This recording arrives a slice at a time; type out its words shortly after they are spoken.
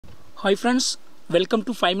Hi friends, welcome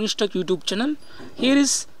to 5 Minutes Tech YouTube channel. Here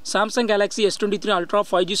is Samsung Galaxy S23 Ultra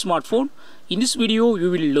 5G smartphone. In this video, you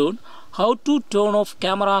will learn how to turn off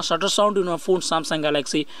camera shutter sound in your phone Samsung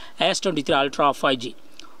Galaxy S23 Ultra 5G.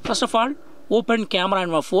 First of all, open camera in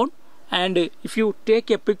my phone, and if you take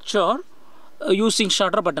a picture using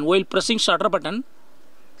shutter button, while pressing shutter button,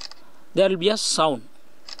 there will be a sound,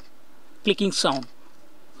 clicking sound.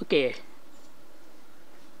 Okay.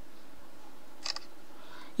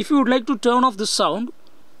 If you would like to turn off this sound,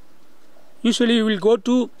 usually you will go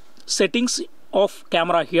to settings of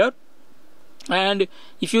camera here, and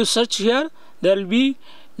if you search here, there will be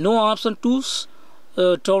no option to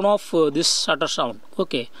turn off this shutter sound.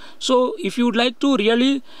 Okay, so if you would like to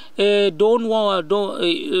really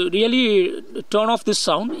really turn off this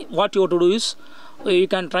sound, what you have to do is you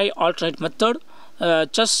can try alternate method.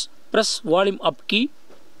 Just press volume up key.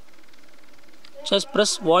 Just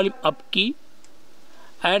press volume up key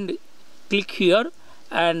and click here,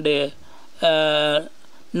 and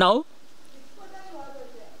now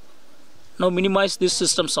minimize this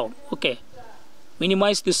system sound. Okay,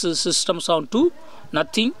 minimize this system sound to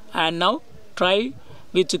nothing, and now try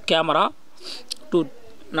with camera to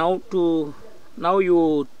now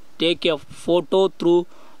you take a photo through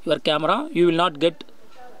your camera, you will not get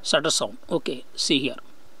shutter sound. Okay, see here.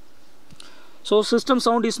 So system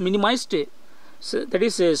sound is minimized, so that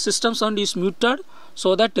is system sound is muted,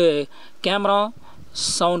 so that camera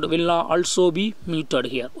sound will also be muted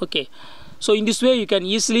here. Okay, so in this way you can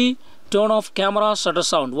easily turn off camera shutter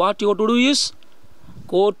sound. What you have to do is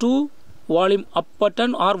go to volume up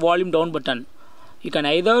button or volume down button. You can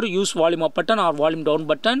either use volume up button or volume down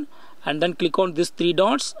button, and then click on these three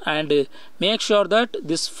dots and make sure that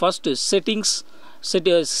this first settings, see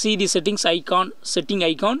the settings icon, setting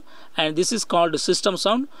icon, and this is called system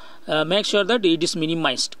sound. Make sure that it is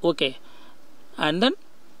minimized. Okay, and then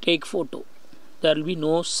take photo. There will be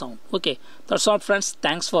no sound. Okay, that's all friends.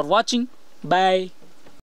 Thanks for watching. Bye.